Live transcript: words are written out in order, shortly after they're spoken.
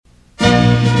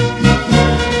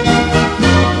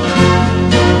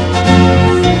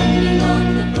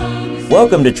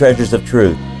Welcome to Treasures of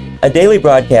Truth, a daily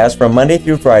broadcast from Monday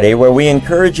through Friday where we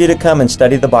encourage you to come and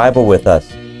study the Bible with us.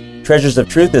 Treasures of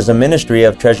Truth is a ministry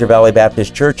of Treasure Valley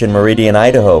Baptist Church in Meridian,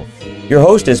 Idaho. Your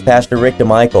host is Pastor Rick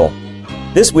DeMichael.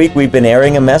 This week we've been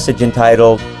airing a message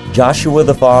entitled Joshua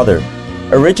the Father.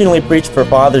 Originally preached for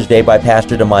Father's Day by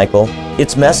Pastor DeMichael,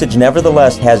 its message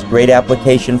nevertheless has great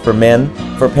application for men,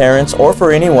 for parents, or for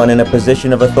anyone in a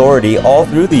position of authority all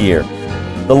through the year.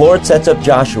 The Lord sets up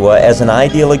Joshua as an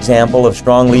ideal example of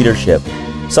strong leadership,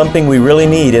 something we really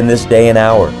need in this day and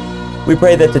hour. We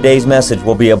pray that today's message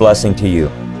will be a blessing to you.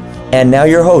 And now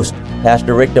your host,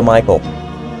 Pastor Rick DeMichael.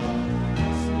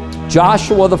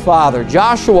 Joshua the Father.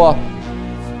 Joshua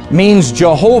means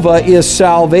Jehovah is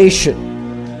salvation.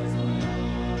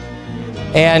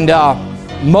 And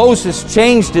Moses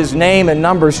changed his name in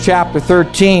Numbers chapter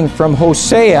 13 from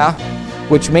Hosea,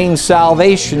 which means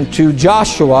salvation, to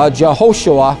Joshua,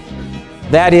 Jehoshua,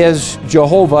 that is,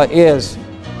 Jehovah is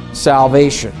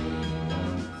salvation.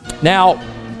 Now,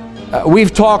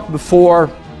 we've talked before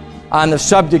on the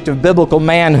subject of biblical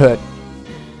manhood.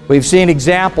 We've seen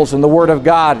examples in the Word of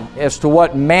God as to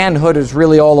what manhood is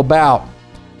really all about.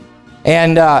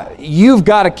 And you've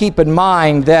got to keep in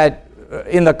mind that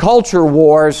in the culture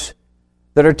wars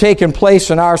that are taking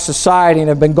place in our society and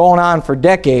have been going on for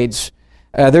decades,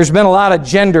 there's been a lot of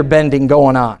gender bending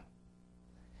going on.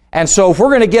 And so if we're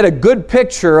going to get a good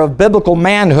picture of biblical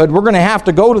manhood, we're going to have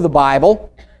to go to the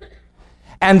Bible.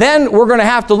 And then we're going to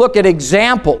have to look at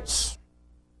examples.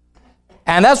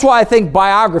 And that's why I think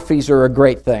biographies are a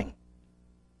great thing.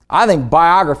 I think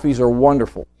biographies are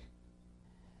wonderful.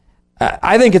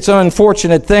 I think it's an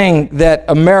unfortunate thing that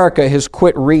America has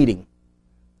quit reading.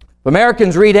 If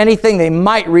Americans read anything, they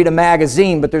might read a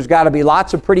magazine, but there's got to be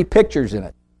lots of pretty pictures in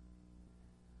it.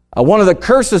 One of the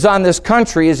curses on this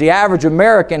country is the average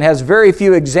American has very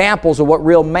few examples of what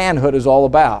real manhood is all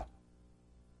about.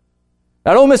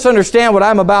 Now, don't misunderstand what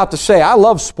I'm about to say. I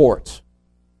love sports.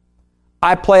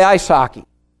 I play ice hockey.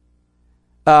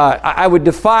 I would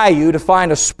defy you to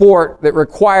find a sport that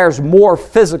requires more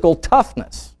physical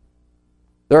toughness.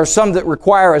 There are some that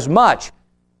require as much,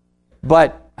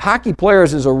 but hockey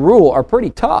players as a rule are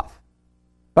pretty tough.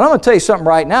 But I'm going to tell you something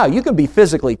right now. You can be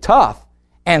physically tough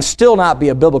and still not be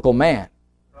a biblical man.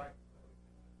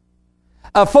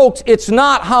 Folks, it's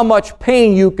not how much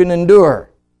pain you can endure,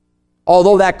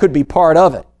 although that could be part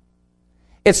of it.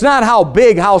 It's not how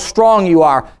big, how strong you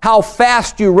are, how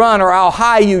fast you run, or how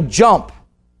high you jump,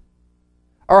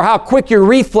 or how quick your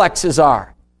reflexes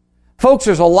are. Folks,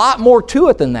 there's a lot more to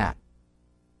it than that.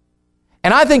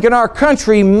 And I think in our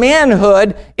country,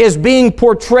 manhood is being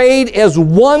portrayed as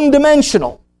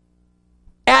one-dimensional,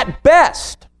 at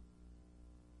best.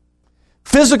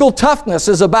 Physical toughness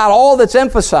is about all that's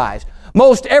emphasized.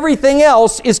 Most everything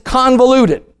else is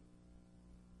convoluted.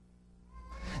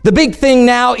 The big thing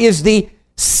now is the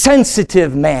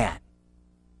sensitive man.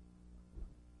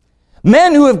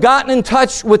 Men who have gotten in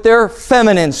touch with their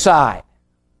feminine side.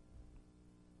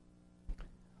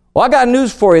 Well, I got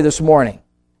news for you this morning.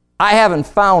 I haven't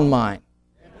found mine.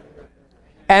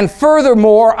 And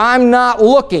furthermore, I'm not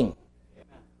looking.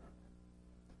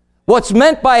 What's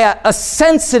meant by a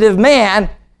sensitive man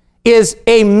is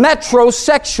a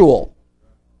metrosexual.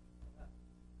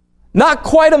 Not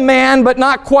quite a man, but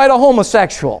not quite a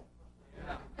homosexual.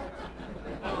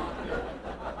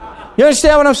 You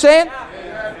understand what I'm saying?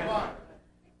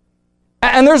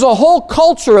 And there's a whole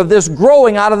culture of this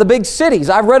growing out of the big cities.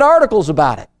 I've read articles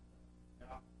about it.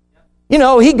 You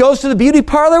know, he goes to the beauty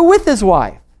parlor with his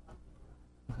wife.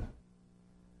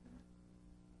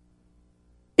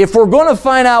 If we're going to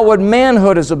find out what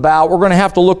manhood is about, we're going to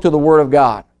have to look to the Word of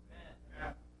God.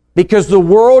 Because the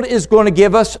world is going to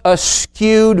give us a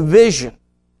skewed vision.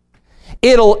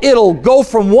 It'll go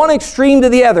from one extreme to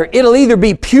the other. It'll either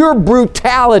be pure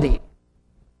brutality,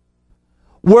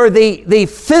 where the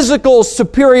physical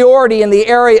superiority in the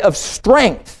area of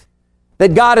strength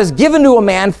that God has given to a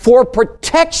man for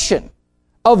protection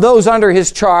of those under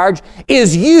his charge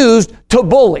is used to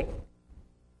bully.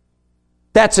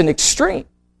 That's an extreme.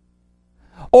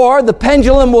 Or the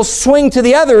pendulum will swing to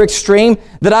the other extreme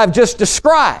that I've just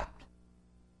described.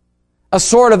 A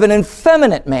sort of an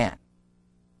effeminate man.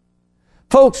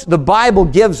 Folks, the Bible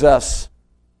gives us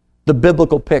the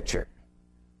biblical picture,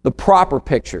 the proper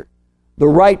picture, the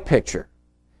right picture.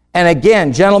 And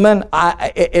again, gentlemen,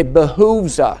 it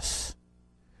behooves us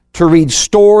to read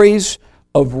stories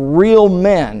of real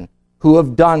men who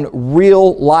have done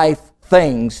real life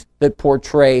things that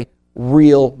portray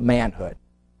real manhood.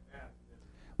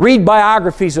 Read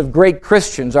biographies of great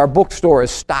Christians. Our bookstore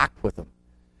is stocked with them.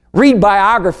 Read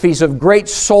biographies of great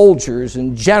soldiers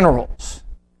and generals.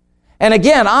 And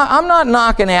again, I'm not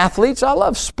knocking athletes. I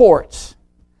love sports.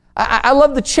 I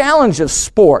love the challenge of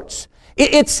sports.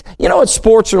 It's, you know what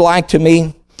sports are like to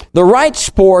me? The right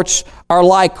sports are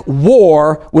like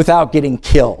war without getting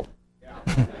killed.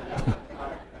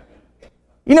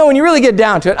 You know, when you really get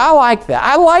down to it, I like that.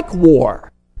 I like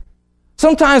war.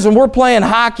 Sometimes when we're playing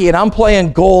hockey and I'm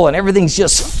playing goal and everything's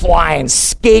just flying,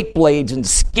 skate blades and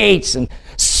skates and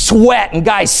sweat and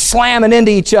guys slamming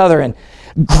into each other and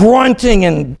grunting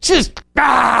and just,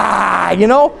 you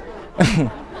know?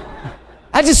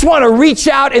 I just want to reach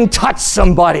out and touch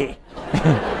somebody.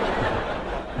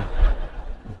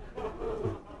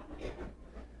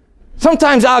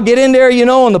 Sometimes I'll get in there, you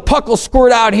know, and the puck will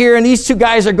squirt out here and these two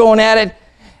guys are going at it.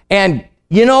 And,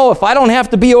 you know, if I don't have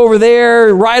to be over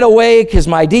there right away because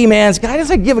my D-man's, I just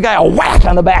give a guy a whack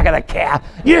on the back of the calf.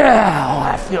 Yeah, oh,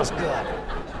 that feels good.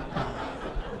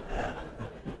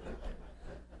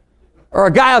 Or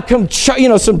a guy will come,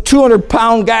 some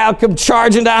 200-pound guy will come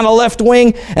charging down the left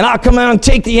wing, and I'll come out and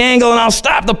take the angle, and I'll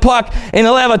stop the puck, and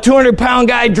they'll have a 200-pound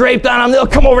guy draped on him. They'll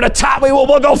come over the top.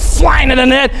 We'll go flying to the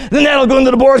net. The net will go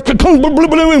into the boards,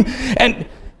 and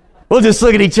we'll just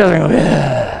look at each other and go,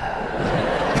 yeah.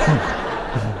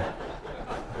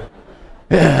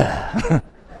 Yeah.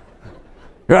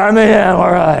 Right, man,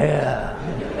 all right, yeah.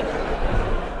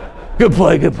 Good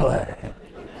play, good play.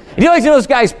 You know, those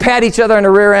guys pat each other on the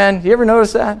rear end? You ever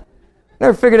notice that?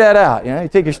 Never figured that out. You know, you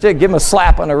take your stick, give them a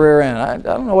slap on the rear end. I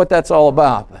don't know what that's all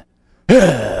about.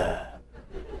 But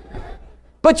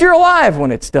you're alive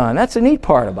when it's done. That's the neat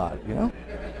part about it, you know.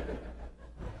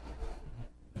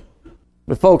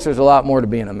 But folks, there's a lot more to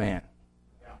being a man.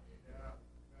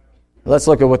 Let's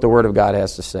look at what the Word of God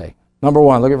has to say. Number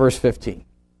 1, look at verse 15.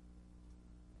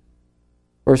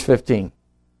 Verse 15.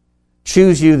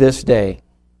 Choose you this day.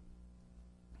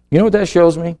 You know what that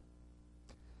shows me?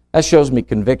 That shows me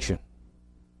conviction.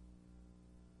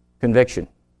 Conviction.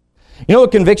 You know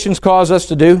what convictions cause us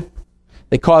to do?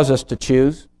 They cause us to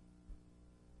choose.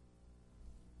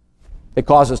 They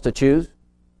cause us to choose.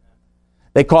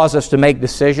 They cause us to make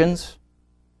decisions.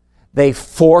 They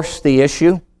force the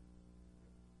issue.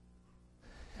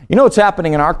 You know what's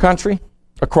happening in our country,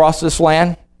 across this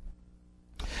land?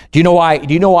 Do you know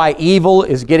why evil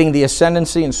is getting the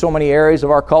ascendancy in so many areas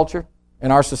of our culture,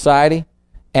 in our society,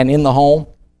 and in the home?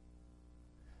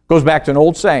 Goes back to an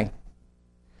old saying.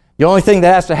 The only thing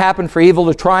that has to happen for evil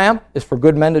to triumph is for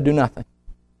good men to do nothing.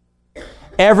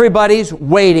 Everybody's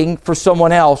waiting for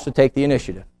someone else to take the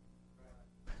initiative.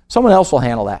 Someone else will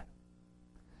handle that.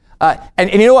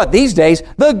 And you know what? These days,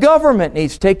 the government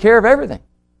needs to take care of everything.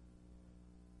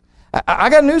 I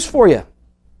got news for you.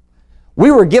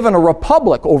 We were given a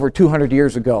republic over 200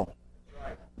 years ago,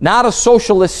 not a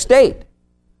socialist state.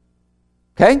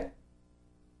 Okay?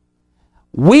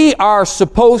 We are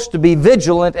supposed to be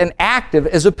vigilant and active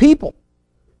as a people.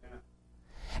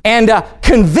 And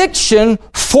conviction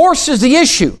forces the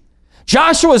issue.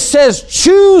 Joshua says,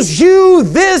 choose you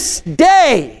this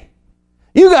day.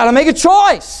 You got to make a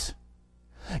choice.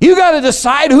 You got to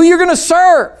decide who you're going to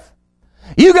serve.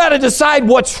 You got to decide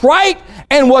what's right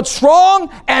and what's wrong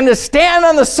and to stand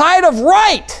on the side of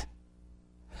right.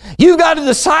 You got to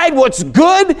decide what's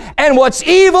good and what's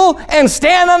evil and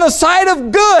stand on the side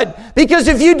of good. Because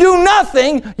if you do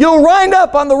nothing, you'll wind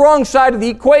up on the wrong side of the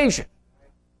equation.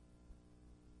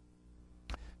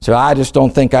 So I just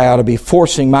don't think I ought to be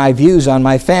forcing my views on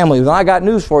my family. Well, I got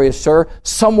news for you, sir.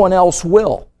 Someone else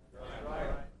will.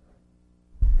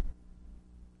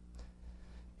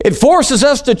 It forces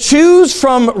us to choose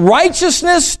from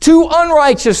righteousness to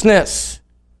unrighteousness.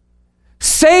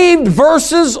 Saved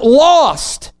versus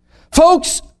lost.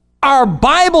 Folks, our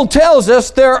Bible tells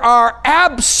us there are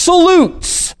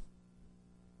absolutes.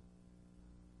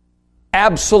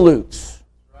 Absolutes.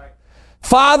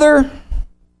 Father,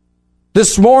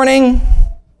 this morning,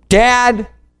 Dad,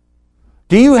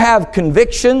 do you have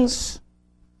convictions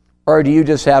or do you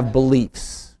just have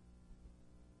beliefs?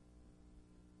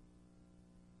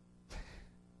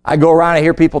 I go around and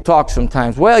hear people talk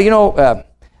sometimes. Well, you know,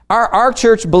 our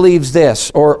church believes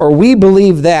this, or we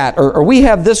believe that, or we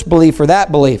have this belief or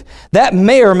that belief. That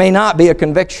may or may not be a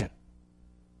conviction.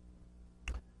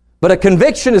 But a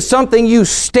conviction is something you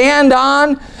stand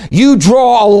on. You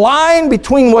draw a line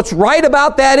between what's right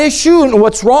about that issue and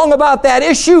what's wrong about that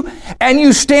issue, and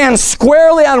you stand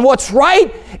squarely on what's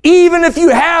right, even if you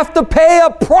have to pay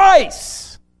a price.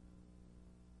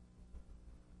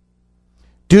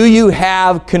 Do you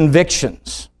have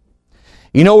convictions?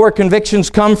 You know where convictions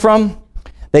come from?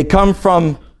 They come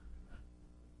from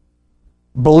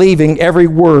believing every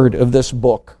word of this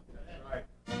book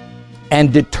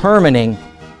and determining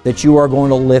that you are going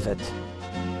to live it.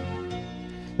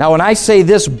 Now, when I say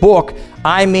this book,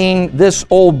 I mean this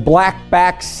old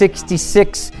blackback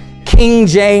 66 King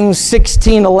James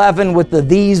 1611 with the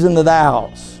these and the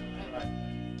thous.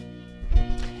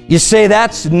 You say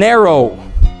that's narrow.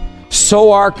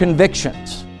 So are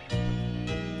convictions.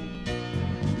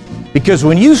 Because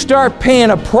when you start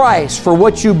paying a price for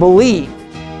what you believe,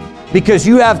 because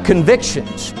you have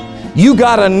convictions, you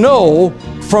got to know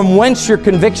from whence your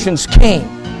convictions came.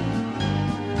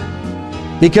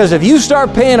 Because if you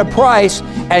start paying a price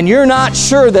and you're not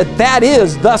sure that that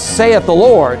is, thus saith the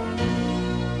Lord,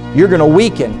 you're going to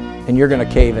weaken and you're going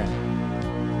to cave in.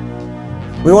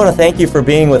 We want to thank you for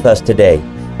being with us today.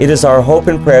 It is our hope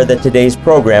and prayer that today's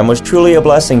program was truly a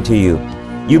blessing to you.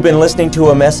 You've been listening to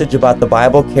a message about the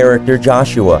Bible character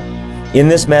Joshua. In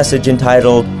this message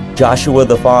entitled Joshua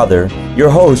the Father, your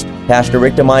host, Pastor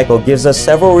Rick DeMichael, gives us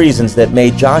several reasons that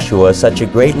made Joshua such a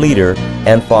great leader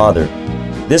and father.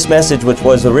 This message, which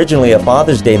was originally a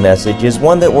Father's Day message, is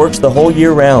one that works the whole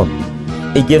year round.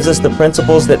 It gives us the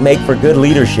principles that make for good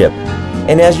leadership.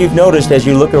 And as you've noticed as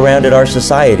you look around at our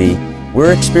society,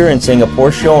 we're experiencing a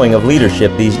poor showing of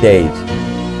leadership these days.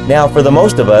 Now, for the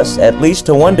most of us, at least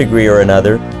to one degree or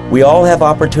another, we all have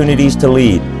opportunities to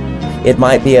lead. It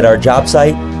might be at our job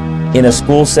site, in a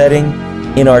school setting,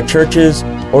 in our churches,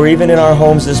 or even in our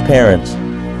homes as parents.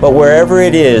 But wherever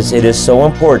it is so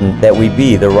important that we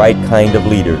be the right kind of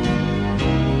leader.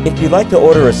 If you'd like to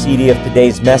order a CD of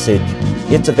today's message,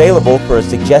 it's available for a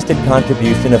suggested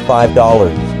contribution of $5.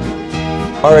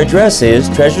 Our address is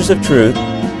Treasures of Truth,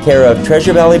 care of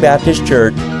Treasure Valley Baptist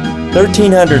Church,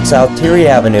 1300 South Thierry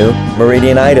Avenue,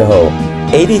 Meridian, Idaho,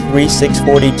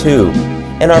 83642.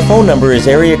 And our phone number is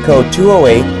area code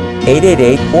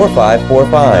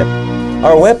 208-888-4545.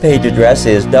 Our webpage address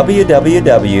is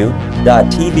www.tvbc.org.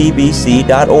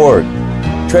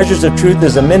 Treasures of Truth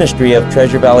is a ministry of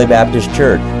Treasure Valley Baptist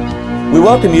Church. We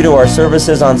welcome you to our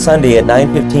services on Sunday at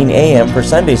 9:15 a.m. for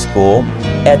Sunday School,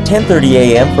 at 10:30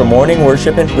 a.m. for morning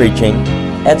worship and preaching,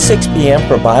 at 6 p.m.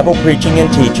 for Bible preaching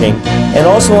and teaching, and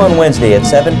also on Wednesday at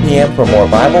 7 p.m. for more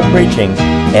Bible preaching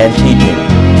and teaching.